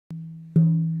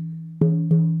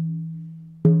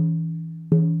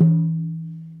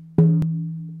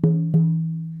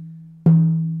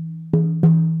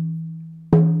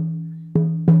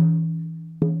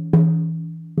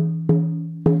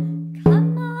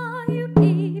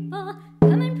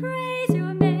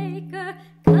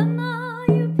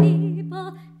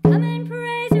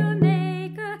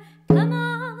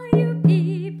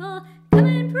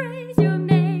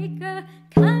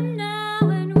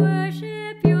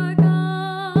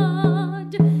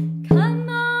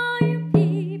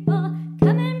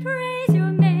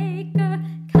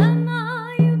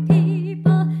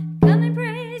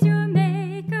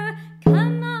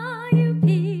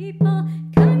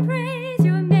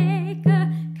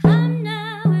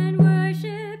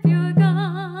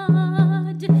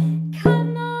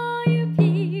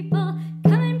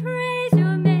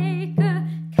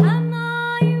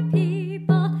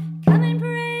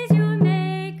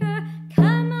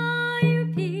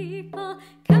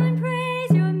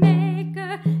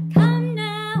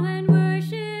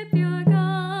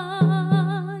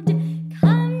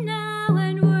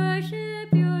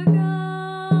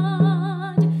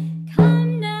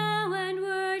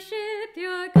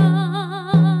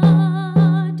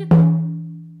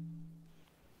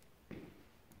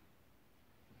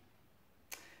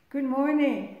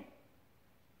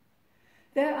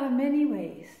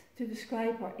to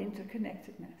describe our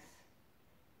interconnectedness.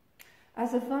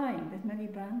 As a vine with many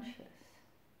branches,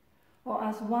 or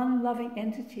as one loving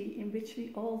entity in which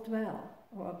we all dwell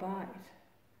or abide,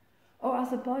 or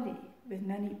as a body with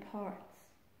many parts.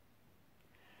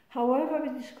 However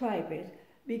we describe it,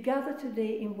 we gather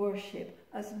today in worship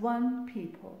as one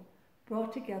people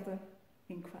brought together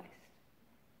in Christ.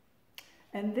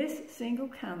 And this single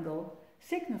candle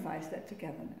signifies that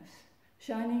togetherness,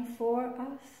 shining for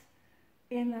us,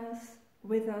 in us,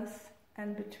 with us,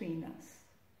 and between us.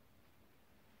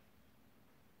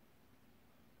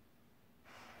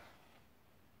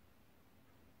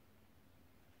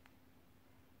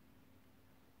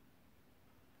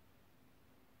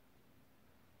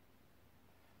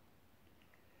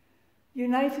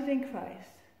 United in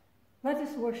Christ, let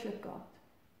us worship God.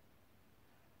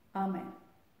 Amen.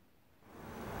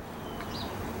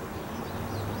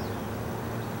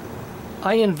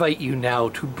 I invite you now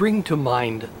to bring to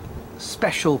mind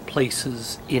special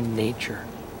places in nature,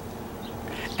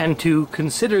 and to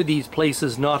consider these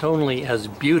places not only as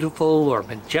beautiful or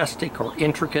majestic or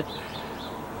intricate,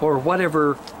 or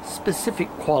whatever specific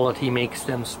quality makes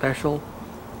them special,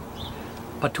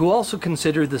 but to also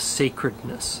consider the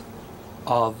sacredness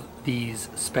of these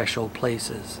special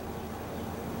places.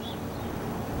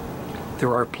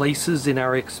 There are places in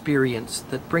our experience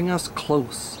that bring us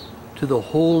close to the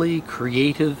holy,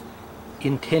 creative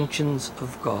intentions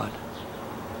of God.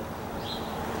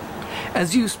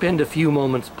 As you spend a few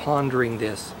moments pondering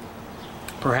this,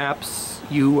 perhaps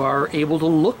you are able to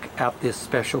look at this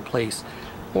special place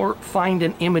or find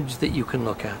an image that you can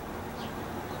look at.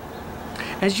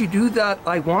 As you do that,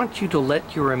 I want you to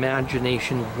let your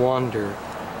imagination wander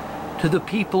to the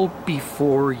people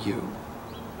before you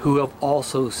who have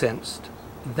also sensed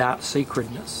that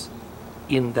sacredness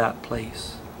in that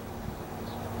place.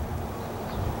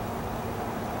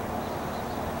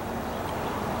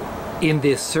 In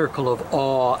this circle of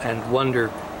awe and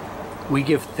wonder, we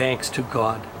give thanks to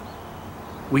God.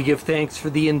 We give thanks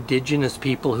for the indigenous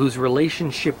people whose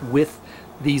relationship with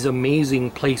these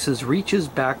amazing places reaches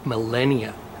back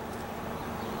millennia.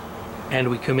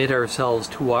 And we commit ourselves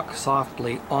to walk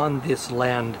softly on this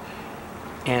land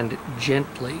and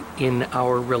gently in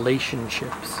our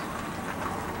relationships.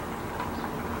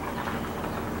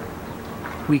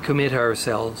 We commit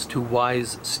ourselves to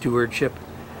wise stewardship,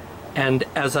 and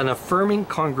as an affirming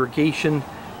congregation,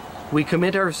 we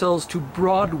commit ourselves to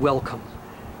broad welcome,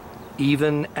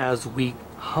 even as we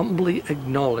humbly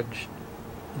acknowledge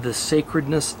the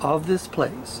sacredness of this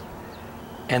place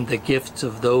and the gifts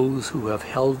of those who have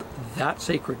held that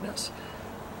sacredness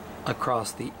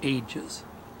across the ages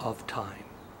of time.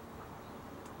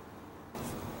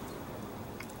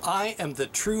 I am the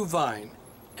true vine,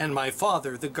 and my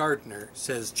Father the gardener,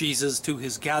 says Jesus to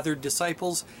his gathered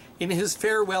disciples in his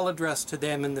farewell address to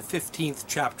them in the 15th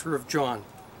chapter of John.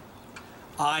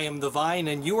 I am the vine,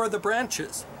 and you are the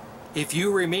branches. If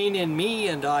you remain in me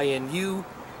and I in you,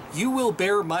 you will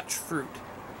bear much fruit.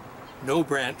 No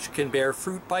branch can bear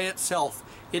fruit by itself.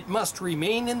 It must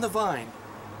remain in the vine.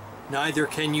 Neither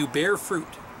can you bear fruit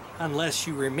unless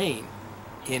you remain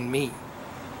in me.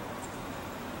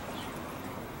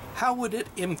 How would it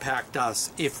impact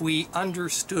us if we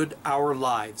understood our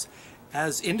lives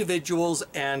as individuals,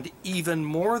 and even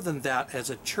more than that as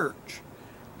a church,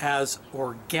 as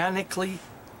organically,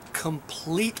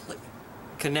 completely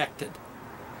connected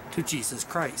to Jesus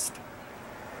Christ?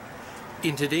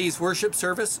 In today's worship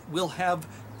service, we'll have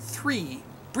 3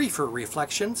 briefer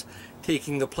reflections,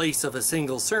 taking the place of a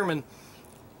single sermon,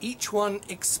 each one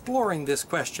exploring this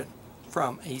question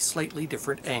from a slightly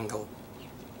different angle.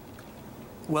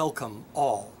 Welcome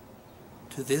all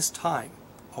to this time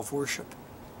of worship.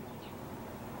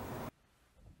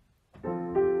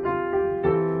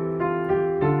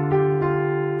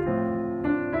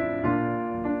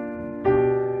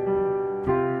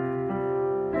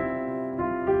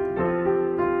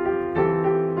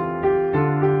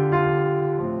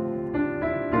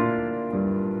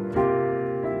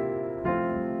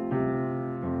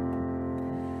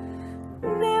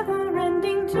 Never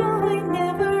ending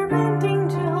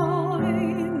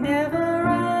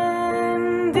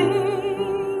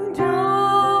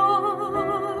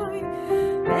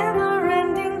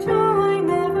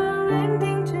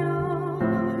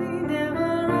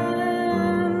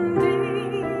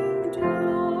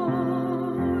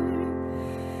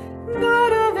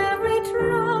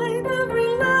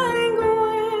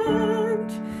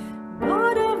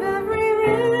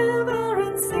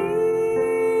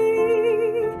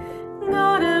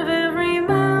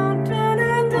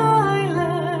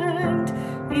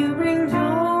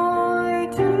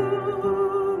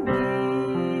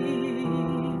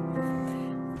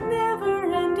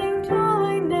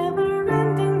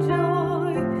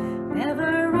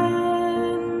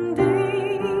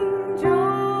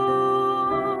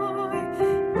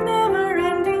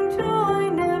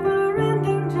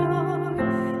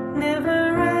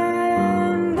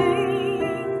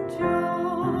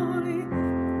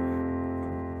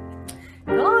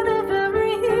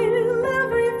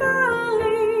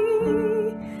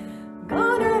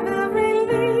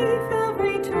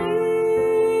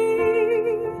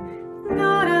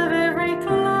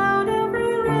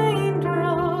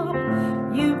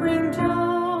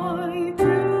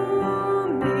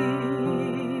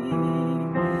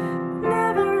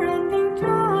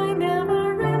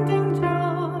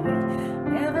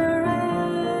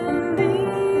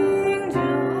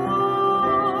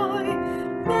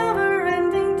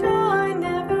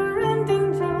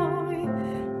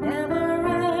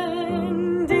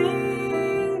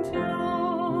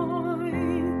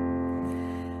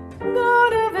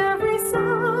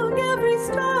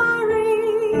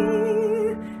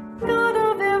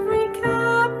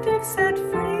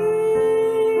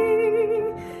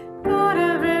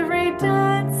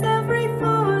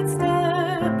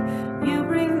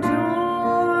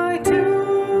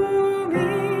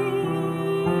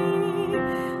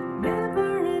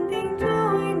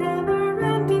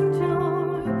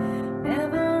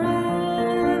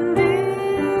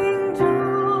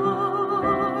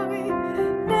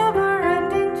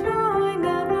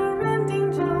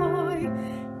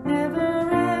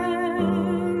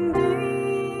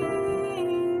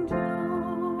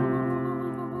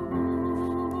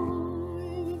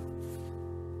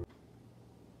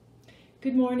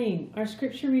morning. Our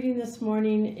scripture reading this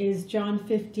morning is John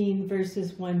 15,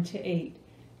 verses 1 to 8.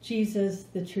 Jesus,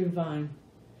 the true vine.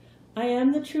 I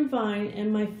am the true vine,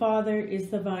 and my Father is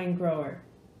the vine grower.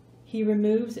 He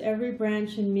removes every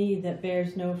branch in me that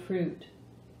bears no fruit.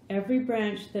 Every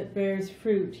branch that bears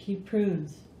fruit he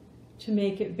prunes, to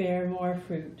make it bear more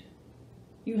fruit.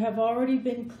 You have already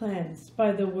been cleansed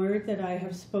by the word that I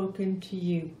have spoken to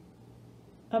you.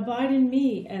 Abide in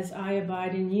me as I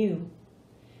abide in you.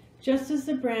 Just as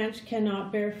the branch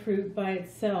cannot bear fruit by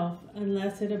itself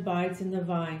unless it abides in the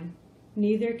vine,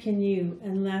 neither can you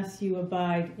unless you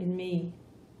abide in me.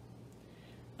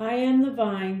 I am the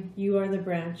vine, you are the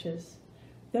branches.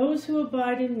 Those who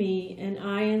abide in me and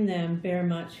I in them bear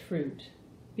much fruit,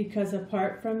 because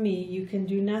apart from me you can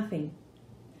do nothing.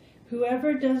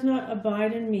 Whoever does not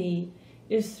abide in me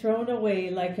is thrown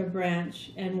away like a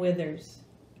branch and withers.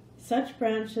 Such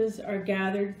branches are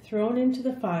gathered, thrown into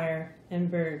the fire, and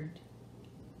burned.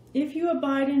 If you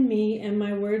abide in me and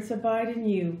my words abide in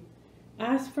you,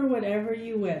 ask for whatever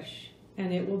you wish,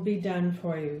 and it will be done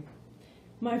for you.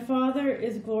 My Father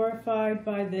is glorified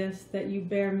by this, that you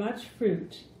bear much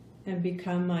fruit and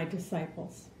become my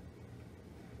disciples.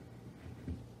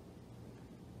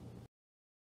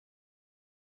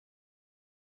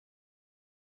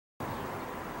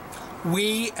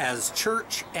 We as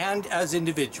church and as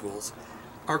individuals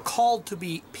are called to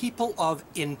be people of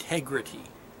integrity,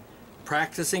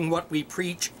 practicing what we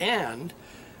preach and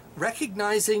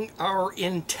recognizing our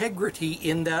integrity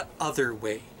in that other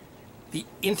way, the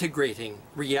integrating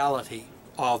reality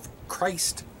of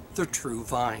Christ, the true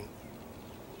vine.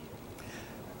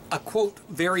 A quote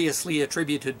variously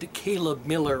attributed to Caleb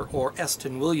Miller or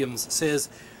Eston Williams says,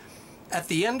 "At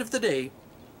the end of the day,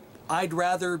 I'd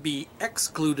rather be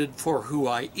excluded for who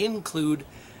I include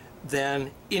than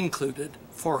included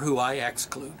for who I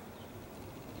exclude."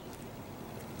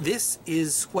 This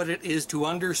is what it is to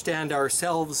understand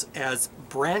ourselves as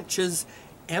branches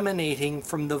emanating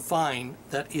from the vine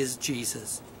that is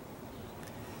Jesus.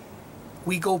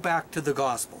 We go back to the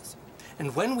Gospels,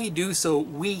 and when we do so,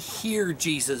 we hear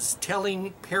Jesus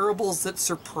telling parables that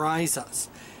surprise us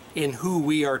in who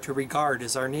we are to regard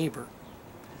as our neighbor,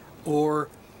 or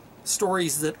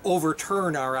stories that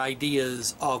overturn our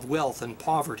ideas of wealth and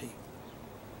poverty.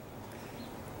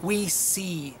 We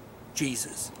see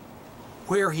Jesus,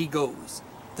 where he goes,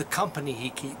 the company he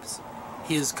keeps,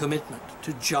 his commitment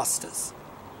to justice.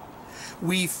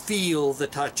 We feel the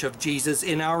touch of Jesus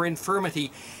in our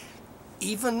infirmity,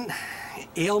 even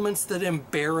ailments that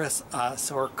embarrass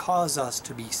us or cause us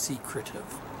to be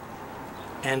secretive.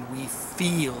 And we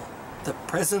feel the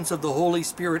presence of the Holy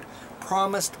Spirit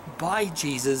promised by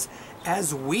Jesus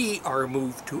as we are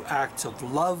moved to acts of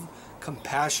love,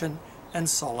 compassion, and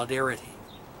solidarity.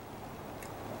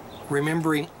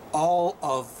 Remembering all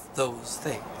of those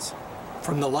things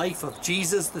from the life of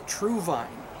Jesus, the true vine,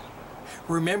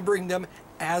 remembering them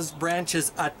as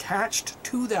branches attached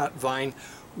to that vine,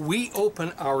 we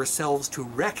open ourselves to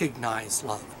recognize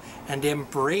love and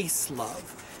embrace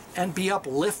love and be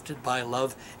uplifted by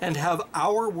love and have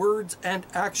our words and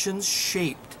actions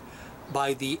shaped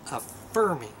by the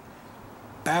affirming,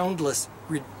 boundless,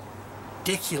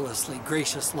 ridiculously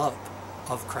gracious love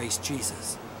of Christ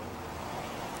Jesus.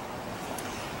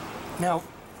 Now,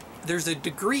 there's a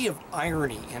degree of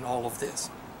irony in all of this.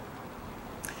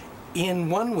 In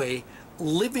one way,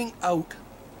 living out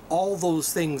all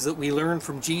those things that we learn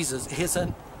from Jesus is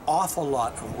an awful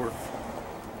lot of work.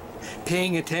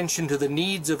 Paying attention to the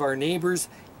needs of our neighbors,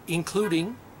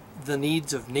 including the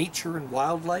needs of nature and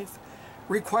wildlife,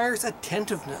 requires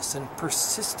attentiveness and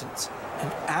persistence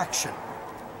and action.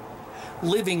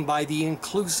 Living by the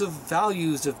inclusive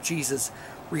values of Jesus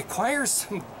requires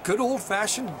some good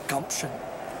old-fashioned gumption.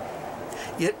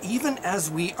 Yet even as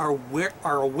we are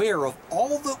aware of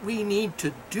all that we need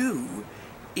to do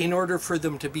in order for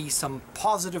them to be some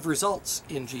positive results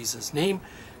in Jesus' name,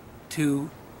 to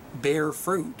bear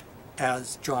fruit,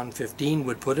 as John 15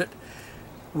 would put it,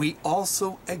 we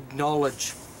also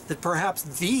acknowledge that perhaps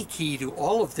the key to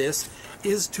all of this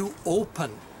is to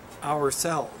open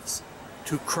ourselves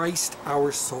to Christ,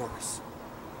 our source,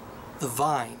 the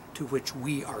vine to which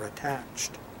we are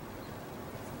attached.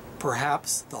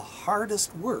 Perhaps the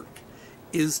hardest work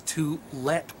is to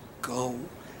let go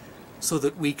so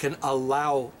that we can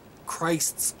allow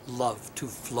Christ's love to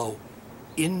flow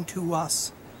into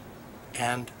us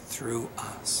and through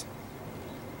us.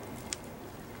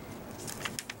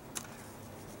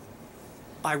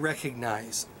 I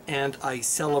recognize and I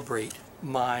celebrate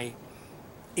my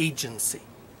agency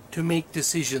to make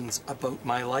decisions about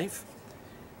my life,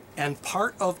 and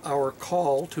part of our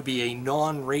call to be a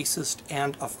non-racist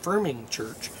and affirming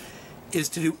church is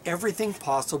to do everything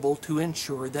possible to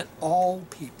ensure that all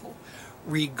people,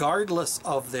 regardless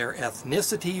of their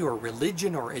ethnicity or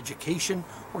religion or education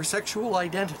or sexual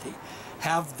identity,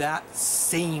 have that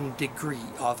same degree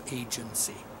of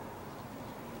agency.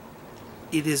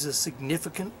 It is a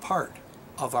significant part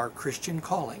of our Christian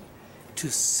calling to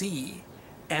see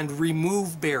and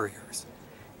remove barriers,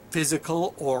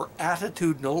 physical or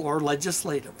attitudinal or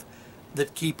legislative,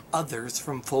 that keep others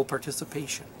from full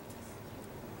participation.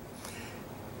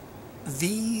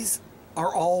 These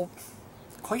are all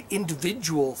quite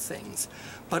individual things,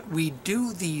 but we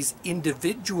do these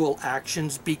individual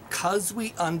actions because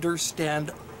we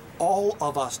understand all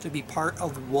of us to be part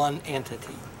of one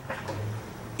entity,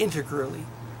 integrally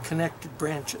connected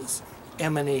branches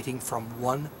emanating from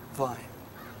one vine.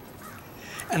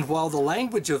 And while the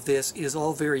language of this is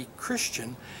all very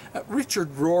Christian,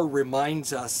 Richard Rohr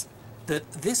reminds us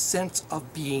that this sense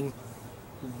of being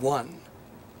one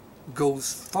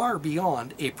goes far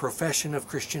beyond a profession of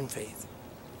Christian faith.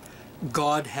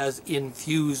 God has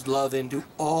infused love into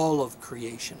all of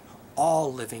creation,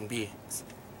 all living beings.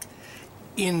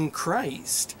 In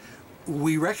Christ,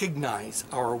 we recognize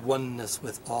our oneness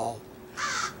with all,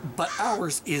 but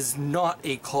ours is not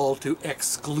a call to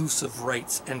exclusive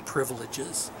rights and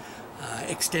privileges,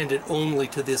 extended only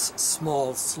to this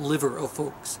small sliver of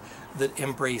folks that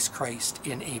embrace Christ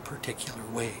in a particular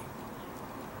way.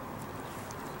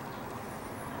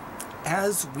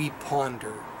 As we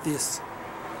ponder this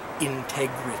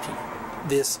integrity,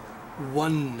 this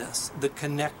oneness that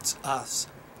connects us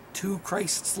to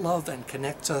Christ's love and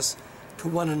connects us to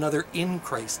one another in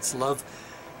Christ's love,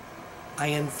 I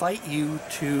invite you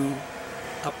to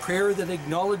a prayer that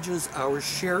acknowledges our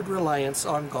shared reliance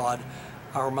on God,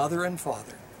 our Mother and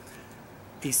Father,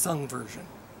 a sung version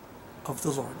of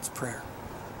the Lord's Prayer.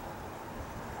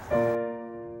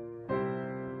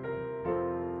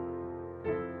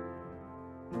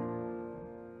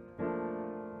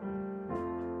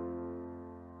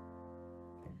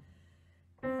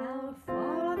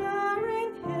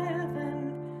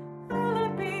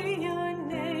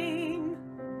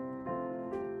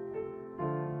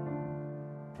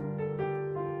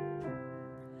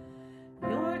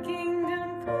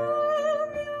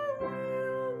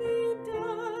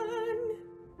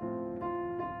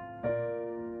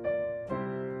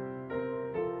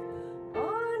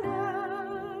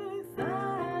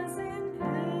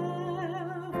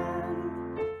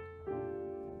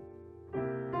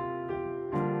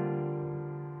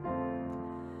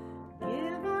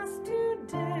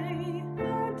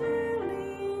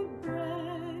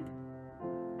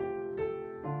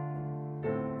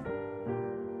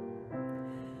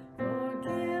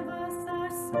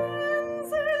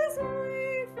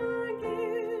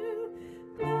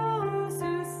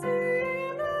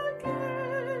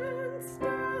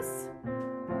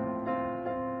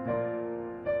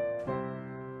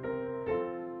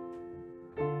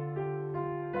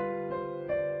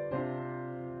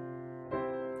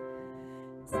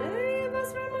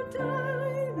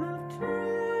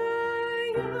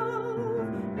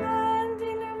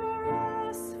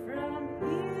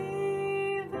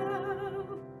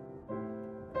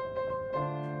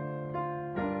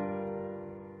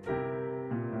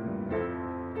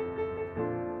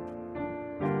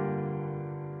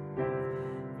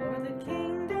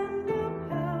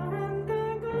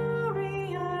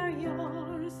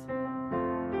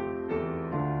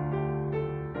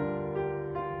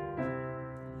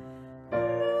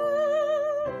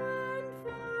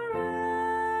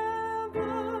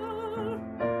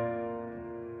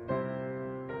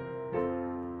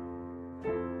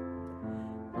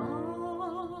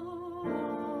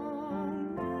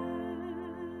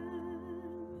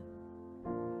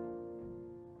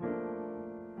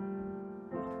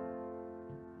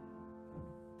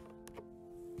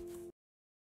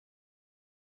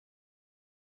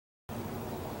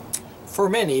 For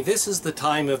many, this is the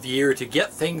time of year to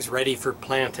get things ready for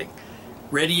planting,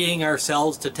 readying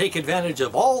ourselves to take advantage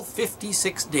of all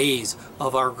 56 days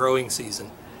of our growing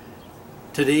season.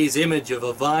 Today's image of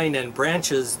a vine and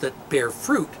branches that bear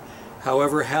fruit,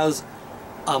 however, has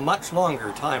a much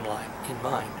longer timeline in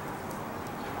mind.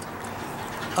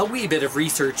 A wee bit of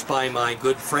research by my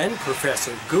good friend,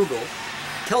 Professor Google,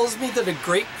 tells me that a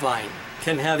grapevine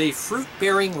can have a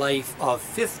fruit-bearing life of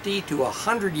 50 to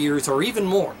 100 years or even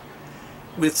more,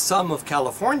 with some of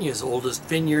California's oldest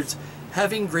vineyards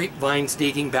having grapevines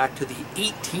dating back to the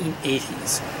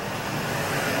 1880s.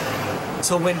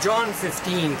 So when John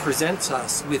 15 presents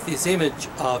us with this image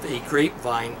of a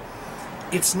grapevine,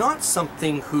 it's not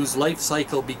something whose life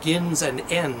cycle begins and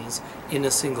ends in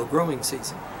a single growing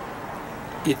season.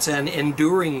 It's an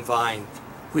enduring vine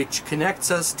which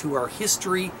connects us to our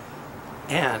history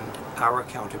and our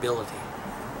accountability.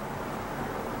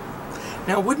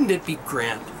 Now, wouldn't it be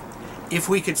grand if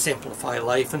we could simplify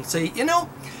life and say, you know,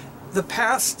 the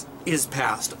past is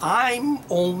past. I'm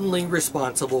only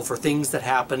responsible for things that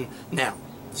happen now,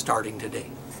 starting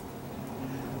today.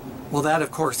 Well, that,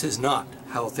 of course, is not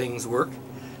how things work.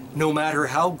 No matter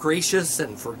how gracious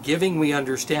and forgiving we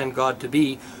understand God to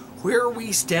be, where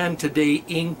we stand today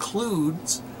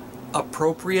includes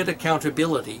appropriate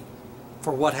accountability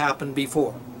for what happened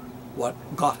before, what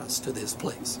got us to this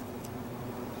place.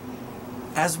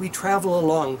 As we travel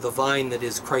along the vine that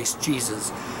is Christ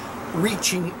Jesus,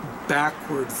 reaching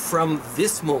backward from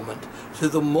this moment to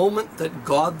the moment that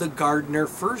God the gardener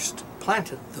first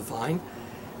planted the vine,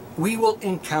 we will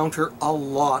encounter a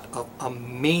lot of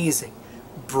amazing,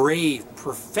 brave,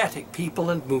 prophetic people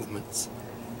and movements.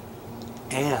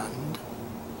 And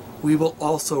we will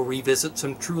also revisit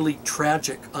some truly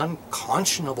tragic,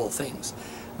 unconscionable things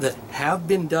that have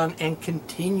been done and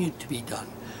continue to be done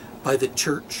by the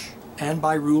church and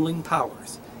by ruling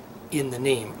powers in the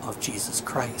name of Jesus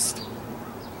Christ.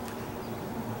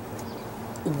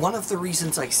 One of the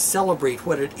reasons I celebrate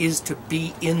what it is to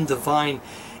be in the vine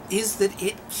is that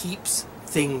it keeps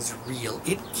things real.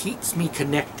 It keeps me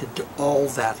connected to all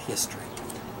that history.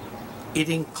 It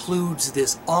includes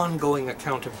this ongoing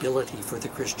accountability for the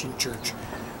Christian church,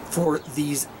 for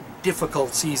these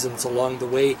difficult seasons along the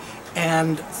way,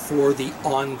 and for the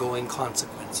ongoing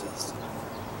consequences.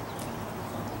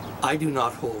 I do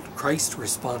not hold Christ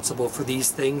responsible for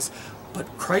these things,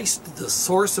 but Christ, the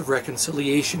source of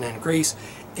reconciliation and grace,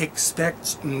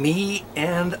 expects me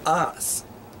and us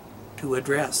to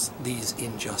address these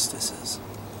injustices.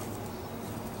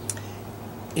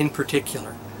 In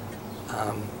particular,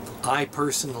 I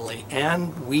personally,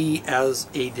 and we as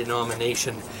a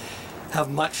denomination, have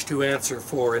much to answer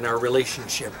for in our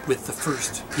relationship with the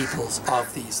first peoples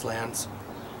of these lands.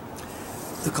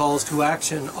 The calls to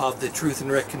action of the Truth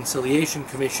and Reconciliation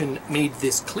Commission made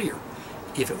this clear,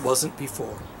 if it wasn't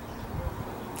before.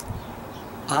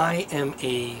 I am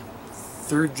a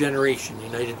third-generation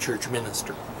United Church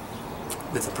minister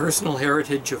with a personal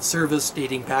heritage of service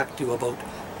dating back to about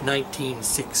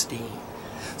 1916.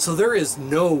 So there is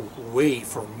no way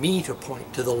for me to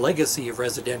point to the legacy of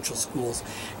residential schools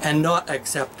and not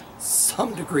accept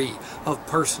some degree of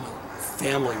personal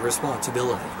family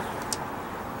responsibility.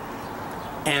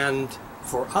 And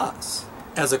for us,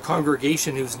 as a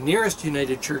congregation whose nearest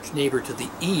United Church neighbor to the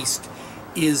east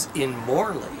is in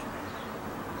Morley,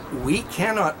 we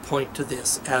cannot point to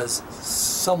this as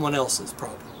someone else's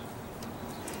problem.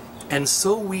 And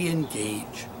so we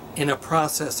engage in a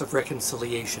process of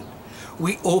reconciliation.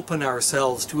 We open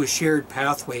ourselves to a shared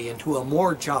pathway into a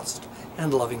more just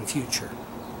and loving future.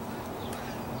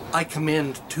 I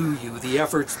commend to you the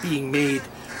efforts being made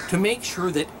to make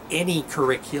sure that any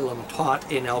curriculum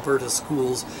taught in Alberta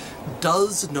schools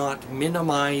does not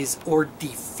minimize or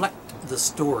deflect the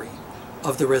story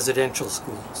of the residential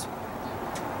schools.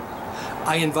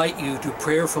 I invite you to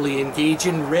prayerfully engage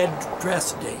in Red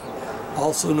Dress Day,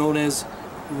 also known as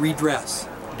Redress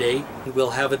Day.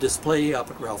 We'll have a display up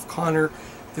at Ralph Connor.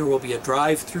 There will be a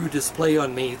drive-through display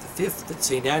on May the 5th at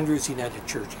St. Andrew's United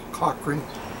Church in Cochrane.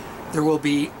 There will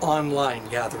be online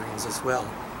gatherings as well.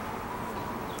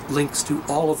 Links to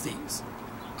all of these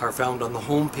are found on the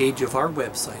homepage of our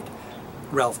website,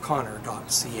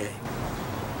 ralphconnor.ca.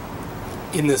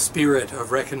 In the spirit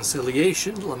of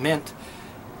reconciliation, lament,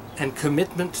 and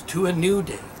commitment to a new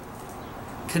day,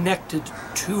 connected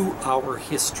to our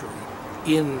history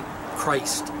in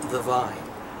Christ the Vine,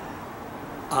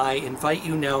 I invite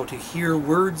you now to hear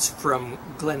words from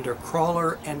Glenda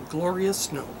Crawler and Gloria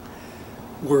Snow,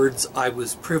 words I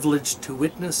was privileged to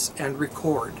witness and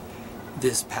record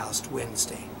this past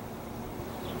Wednesday.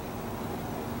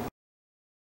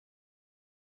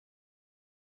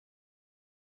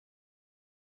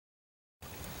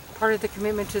 Part of the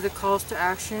commitment to the calls to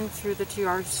action through the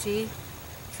TRC,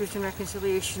 Truth and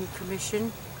Reconciliation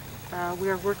Commission, we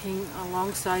are working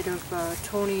alongside of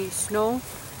Tony Snow,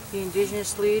 the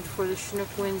Indigenous lead for the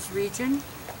Chinook Winds region,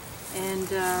 and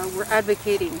we're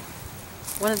advocating.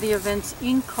 One of the events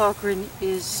in Cochrane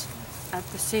is at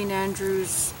the St.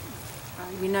 Andrew's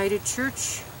United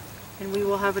Church, and we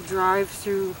will have a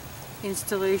drive-through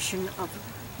installation of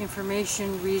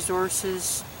information,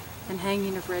 resources, and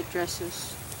hanging of red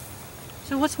dresses.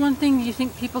 So what's one thing you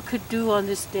think people could do on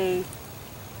this day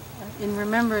in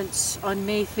remembrance on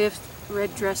May 5th,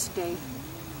 Red Dress Day?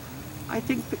 I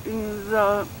think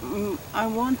I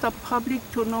want the public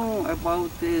to know about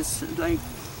this. Like,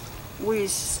 we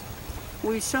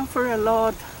suffer a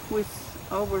lot with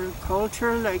our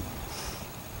culture. Like,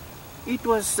 It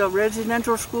was a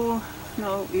residential school.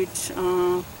 Now it's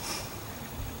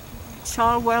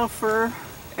child welfare,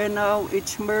 and now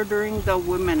it's murdering the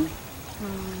women.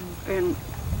 And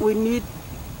we need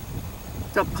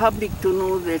the public to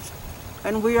know this.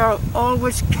 And we are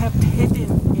always kept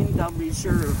hidden in the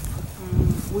reserve.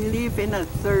 We live in a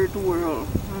third world.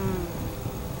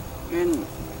 And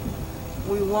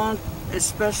we want,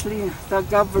 especially the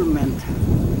government,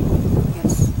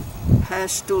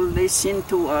 has to listen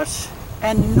to us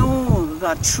and know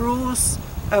the truth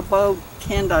about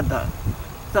Canada,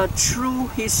 the true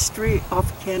history of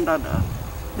Canada.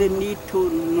 They need to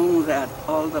know that,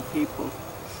 all the people,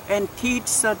 and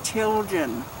teach the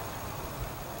children,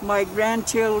 my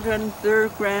grandchildren, their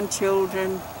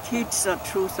grandchildren, teach the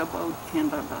truth about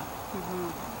Canada.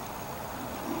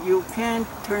 You can't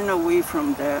turn away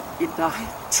from that. The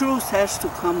truth has to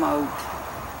come out.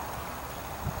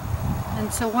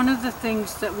 And so one of the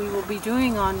things that we will be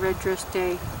doing on Red Dress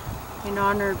Day, in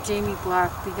honor of Jamie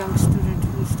Black, the young student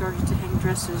who started to hang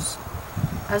dresses,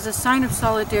 as a sign of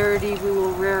solidarity, we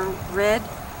will wear red,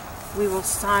 we will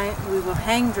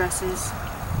hang dresses,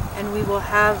 and we will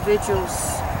have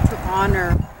vigils to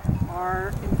honor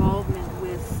our involvement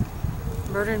with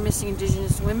murdered and missing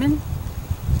Indigenous women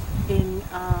in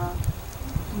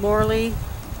Morley,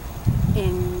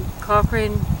 in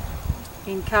Cochrane,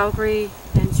 in Calgary,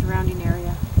 and surrounding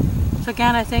area. So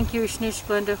again, I thank you, Ishnish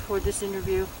Glenda, for this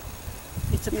interview.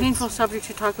 It's a painful subject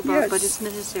to talk about, but it's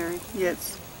necessary.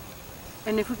 Yes.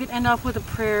 And if we could end off with a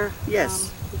prayer.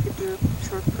 Yes. We could do a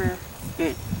short prayer.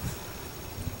 Okay.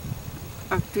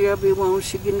 Aktia biwa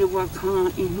usigini waka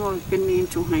inho keni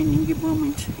to hainingi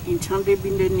moment. In chande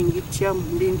binde ningi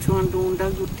chiam lin chuando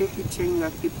unda gute hichenga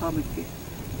kipabike.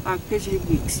 Akezi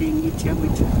gixingi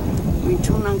chiabicha.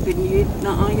 Minchunang keni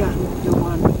na aya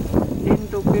jawan. Len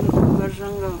token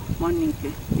ugaranga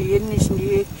maninke. Yenis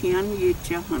nie kian ye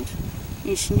chahant.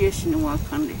 Isnies ni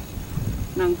wakande.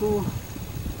 Nangu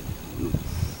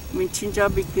Minchinja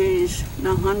bikes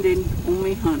na handen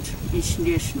umihant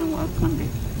isnies ni wakande.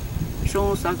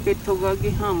 So sake toga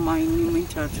giham mai ni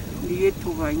minchat. Liye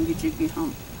toga ingi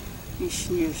giham.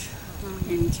 Isnies.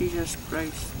 In Jesus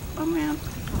Christ. Amen.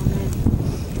 Amen.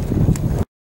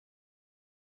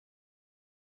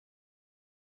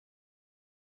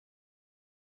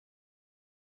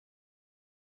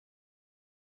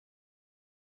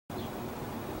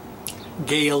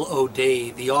 Gail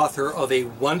O'Day, the author of a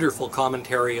wonderful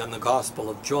commentary on the Gospel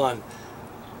of John,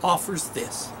 offers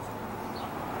this.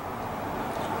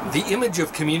 The image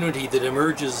of community that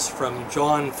emerges from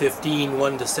John 15,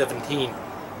 1-17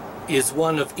 is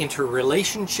one of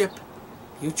interrelationship,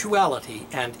 mutuality,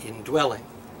 and indwelling.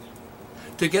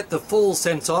 To get the full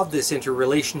sense of this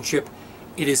interrelationship,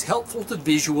 it is helpful to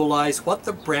visualize what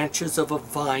the branches of a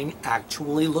vine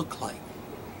actually look like.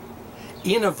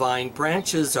 In a vine,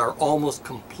 branches are almost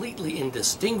completely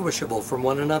indistinguishable from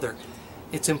one another.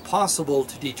 It's impossible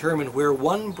to determine where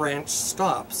one branch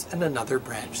stops and another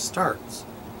branch starts.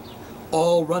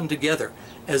 All run together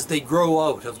as they grow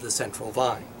out of the central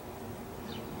vine.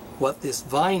 What this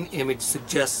vine image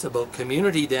suggests about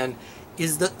community, then,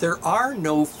 is that there are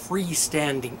no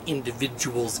freestanding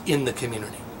individuals in the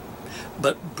community,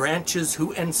 but branches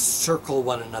who encircle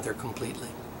one another completely.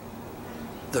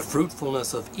 The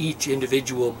fruitfulness of each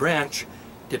individual branch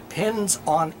depends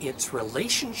on its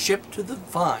relationship to the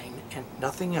vine and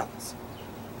nothing else.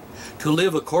 To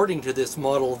live according to this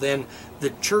model, then, the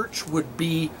church would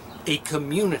be a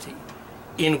community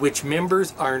in which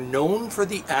members are known for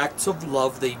the acts of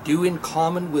love they do in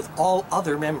common with all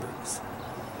other members.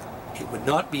 It would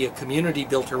not be a community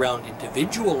built around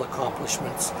individual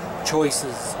accomplishments,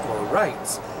 choices, or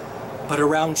rights, but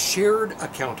around shared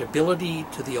accountability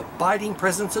to the abiding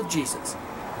presence of Jesus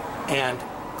and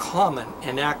common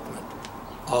enactment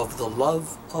of the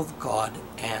love of God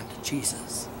and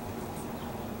Jesus.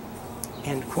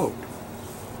 End quote.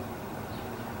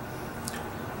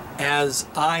 As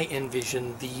I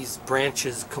envision these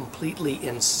branches completely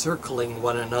encircling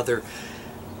one another,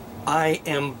 I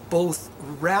am both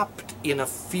wrapped in a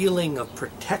feeling of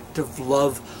protective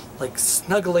love, like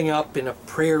snuggling up in a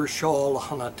prayer shawl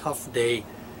on a tough day,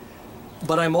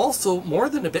 but I'm also more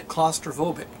than a bit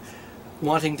claustrophobic,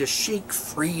 wanting to shake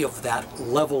free of that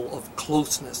level of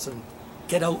closeness and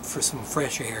get out for some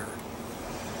fresh air.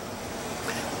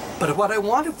 But what I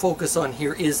want to focus on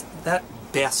here is that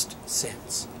best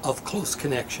sense of close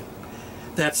connection.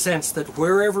 That sense that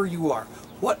wherever you are,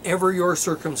 whatever your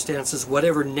circumstances,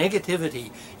 whatever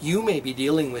negativity you may be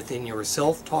dealing with in your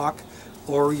self-talk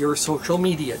or your social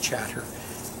media chatter,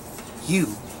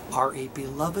 you are a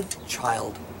beloved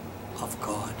child of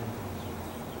God.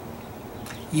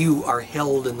 you are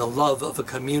held in the love of a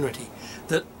community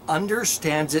that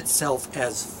understands itself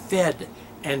as fed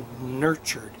and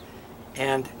nurtured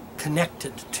and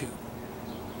connected to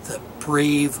the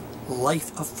brave,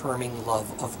 life-affirming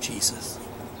love of Jesus.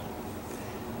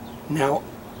 Now,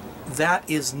 that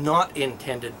is not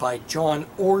intended by John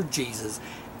or Jesus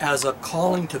as a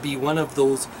calling to be one of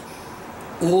those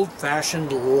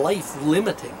old-fashioned,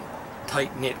 life-limiting,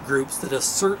 tight-knit groups that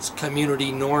asserts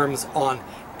community norms on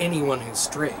anyone who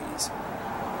strays.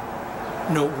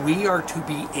 No, we are to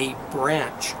be a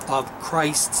branch of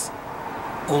Christ's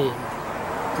own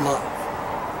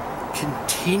love,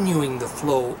 continuing the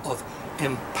flow of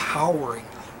empowering,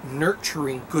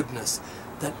 nurturing goodness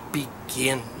that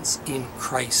begins in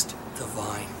Christ the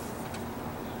vine.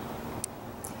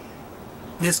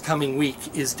 This coming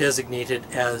week is designated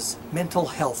as Mental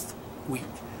Health Week,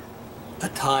 a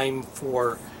time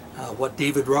for what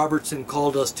David Robertson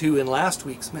called us to in last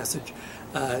week's message,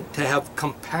 to have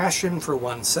compassion for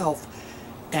oneself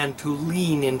and to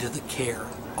lean into the care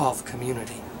of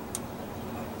community.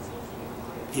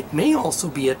 It may also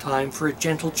be a time for a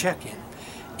gentle check-in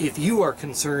if you are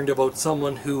concerned about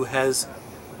someone who has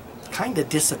kind of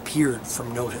disappeared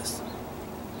from notice.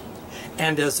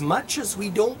 And as much as we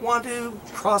don't want to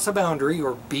cross a boundary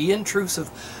or be intrusive,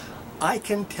 I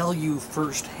can tell you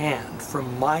firsthand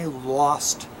from my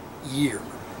lost year,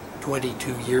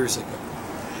 22 years ago,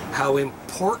 how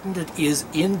important it is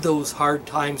in those hard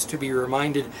times to be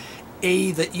reminded,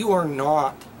 A, that you are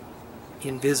not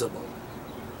invisible,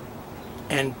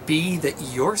 and B,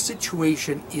 that your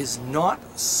situation is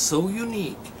not so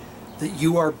unique that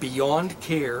you are beyond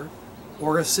care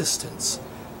or assistance,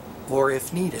 or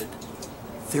if needed,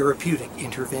 therapeutic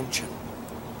intervention.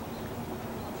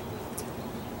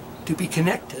 To be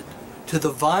connected to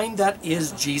the vine that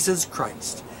is Jesus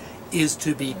Christ is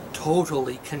to be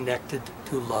totally connected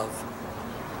to love.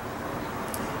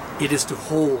 It is to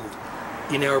hold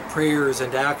in our prayers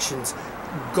and actions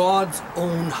God's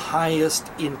own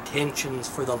highest intentions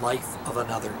for the life of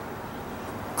another.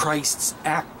 Christ's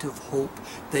active hope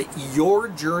that your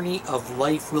journey of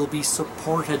life will be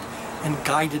supported and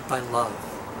guided by love.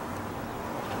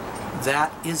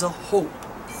 That is a hope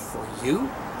for you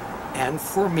and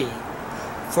for me,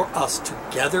 for us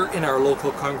together in our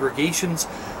local congregations,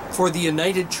 for the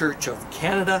United Church of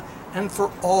Canada, and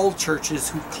for all churches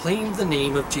who claim the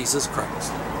name of Jesus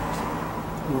Christ.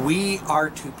 We are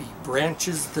to be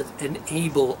branches that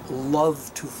enable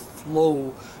love to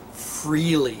flow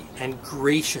freely and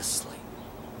graciously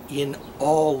in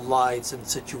all lives and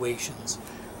situations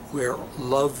where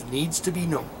love needs to be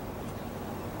known,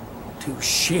 to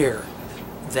share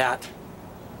that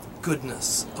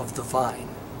goodness of the vine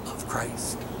of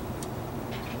Christ.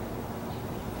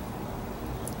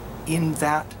 In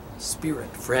that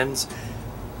spirit, friends,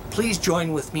 please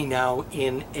join with me now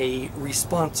in a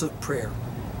responsive prayer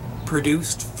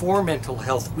produced for Mental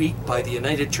Health Week by the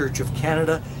United Church of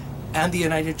Canada and the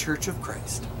United Church of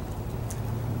Christ.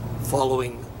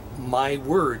 Following my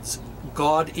words,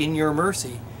 God in your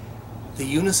mercy, the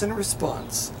unison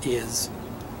response is,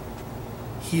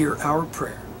 hear our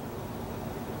prayer.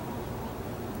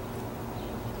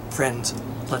 Friends,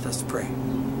 let us pray.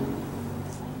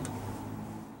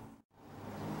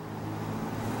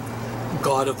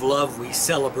 God of love, we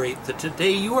celebrate that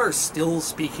today you are still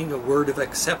speaking a word of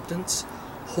acceptance,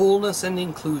 wholeness, and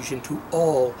inclusion to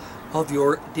all of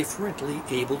your differently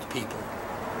abled people.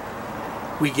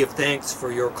 We give thanks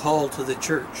for your call to the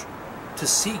church to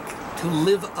seek to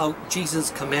live out Jesus'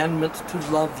 commandment to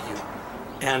love you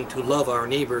and to love our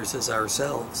neighbors as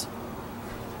ourselves.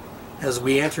 As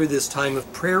we enter this time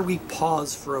of prayer, we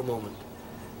pause for a moment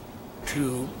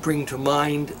to bring to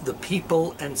mind the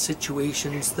people and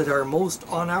situations that are most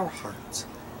on our hearts,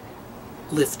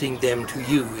 lifting them to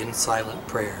you in silent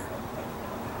prayer.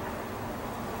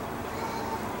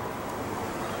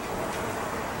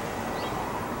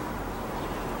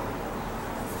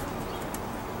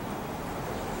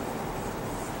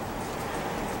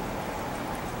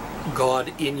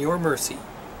 God, in your mercy,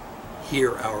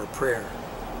 hear our prayer.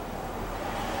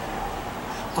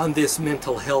 On this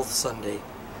Mental Health Sunday,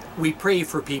 we pray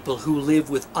for people who live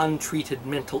with untreated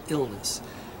mental illness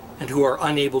and who are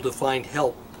unable to find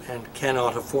help and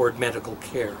cannot afford medical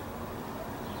care.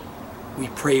 We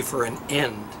pray for an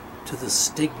end to the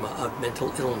stigma of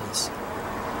mental illness.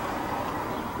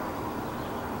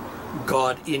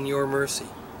 God, in your mercy,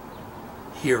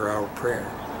 hear our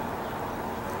prayer.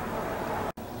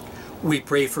 We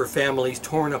pray for families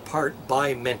torn apart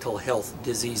by mental health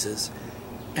diseases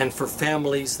and for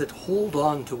families that hold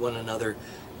on to one another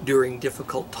during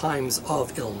difficult times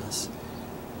of illness.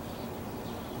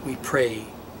 We pray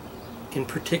in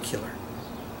particular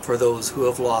for those who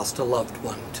have lost a loved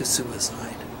one to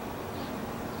suicide.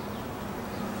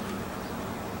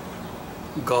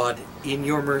 God, in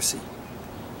your mercy,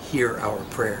 hear our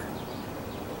prayer.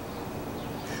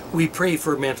 We pray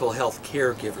for mental health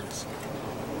caregivers,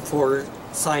 for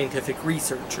scientific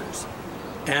researchers,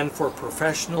 and for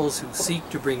professionals who seek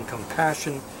to bring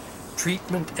compassion,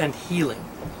 treatment, and healing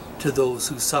to those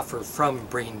who suffer from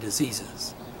brain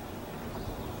diseases.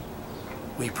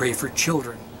 We pray for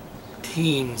children,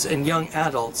 teens, and young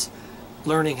adults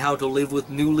learning how to live with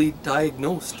newly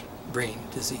diagnosed brain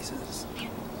diseases.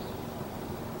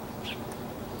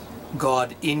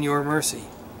 God, in your mercy,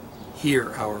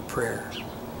 hear our prayer.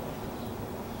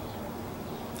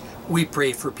 We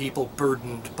pray for people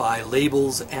burdened by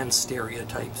labels and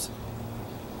stereotypes.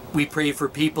 We pray for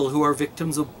people who are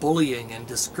victims of bullying and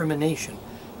discrimination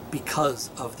because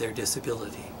of their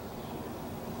disability.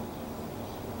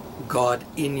 God,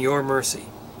 in your mercy,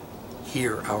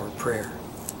 hear our prayer.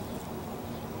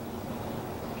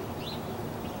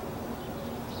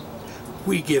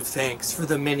 We give thanks for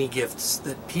the many gifts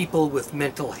that people with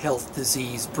mental health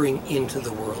disease bring into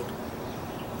the world.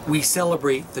 We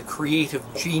celebrate the creative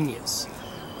genius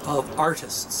of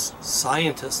artists,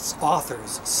 scientists,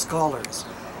 authors, scholars,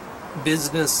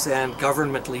 business and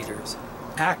government leaders,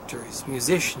 actors,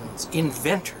 musicians,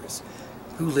 inventors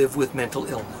who live with mental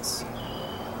illness.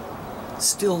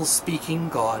 Still speaking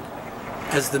God,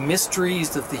 as the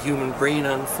mysteries of the human brain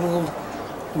unfold,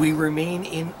 we remain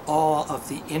in awe of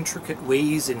the intricate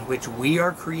ways in which we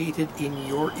are created in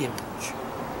your image.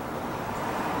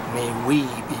 May we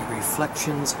be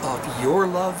reflections of your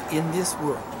love in this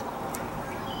world.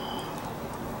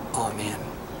 Amen.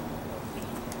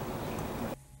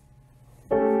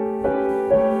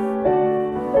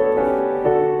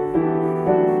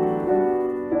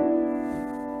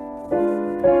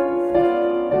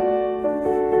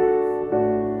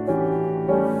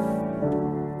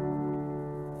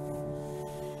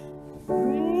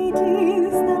 Great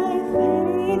is thy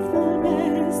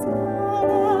faithfulness.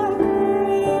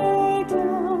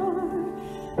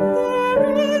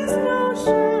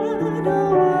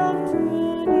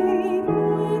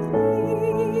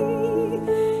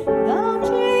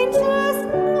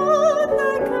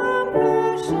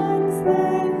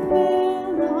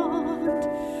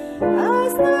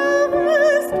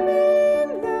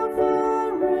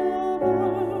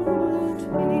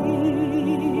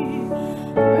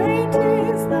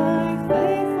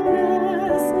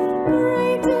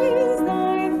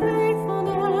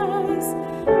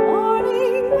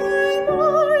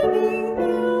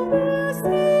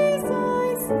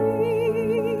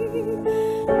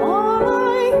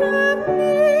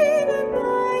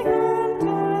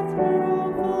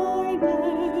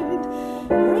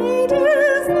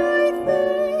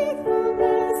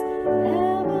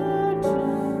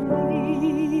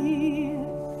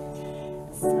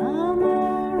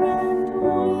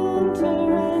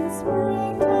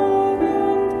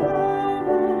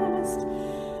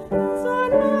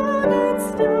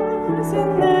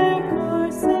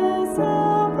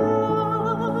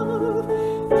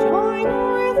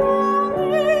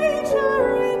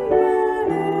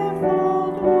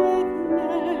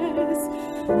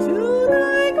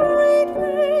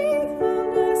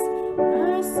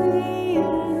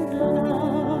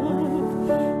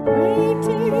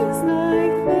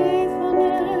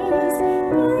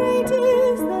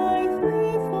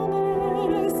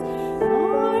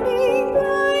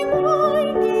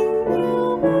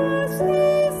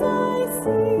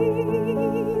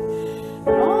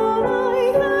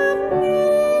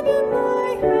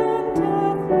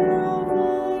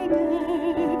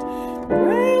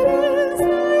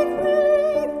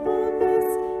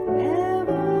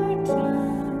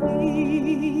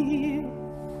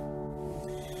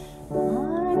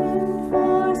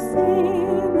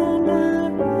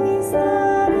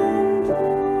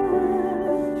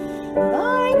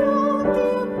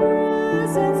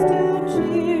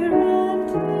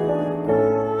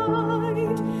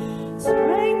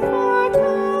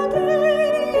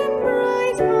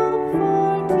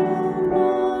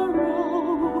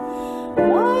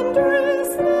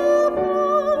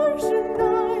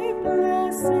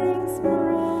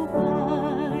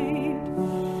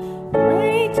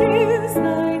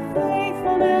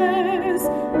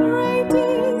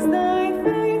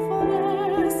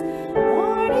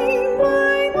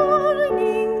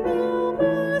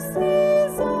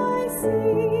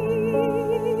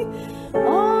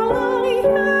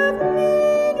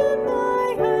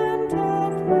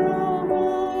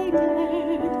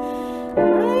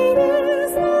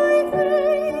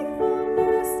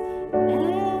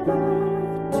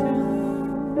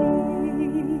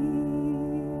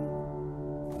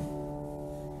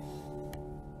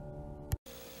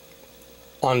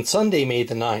 On Sunday, May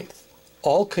the 9th,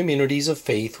 all communities of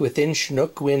faith within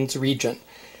Chinook Winds region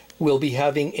will be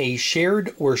having a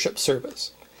shared worship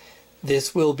service.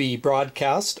 This will be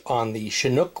broadcast on the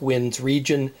Chinook Winds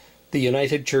region, the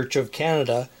United Church of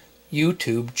Canada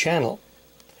YouTube channel.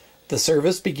 The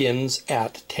service begins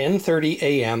at 10:30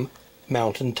 a.m.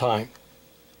 Mountain Time.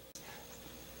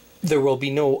 There will be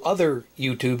no other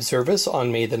YouTube service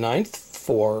on May the 9th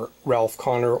for Ralph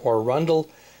Connor or Rundle,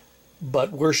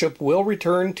 but worship will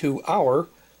return to our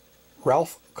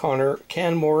Ralph Connor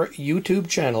Canmore YouTube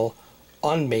channel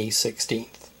on May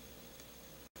 16th.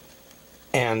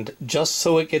 And just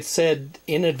so it gets said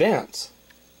in advance,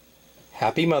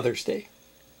 Happy Mother's Day.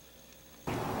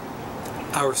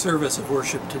 Our service of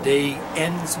worship today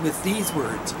ends with these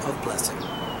words of blessing.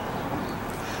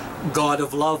 God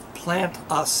of love, plant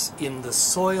us in the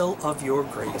soil of your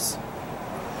grace.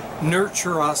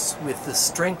 Nurture us with the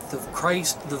strength of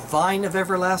Christ, the vine of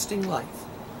everlasting life.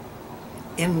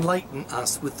 Enlighten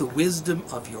us with the wisdom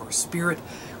of your Spirit,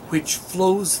 which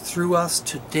flows through us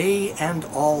today and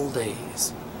all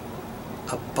days.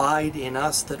 Abide in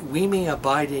us that we may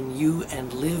abide in you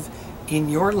and live in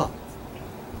your love.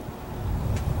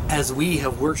 As we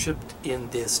have worshipped in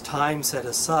this time set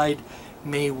aside,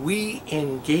 may we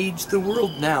engage the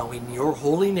world now in your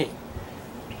holy name,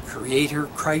 Creator,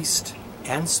 Christ,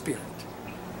 and Spirit.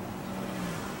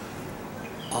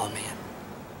 Amen.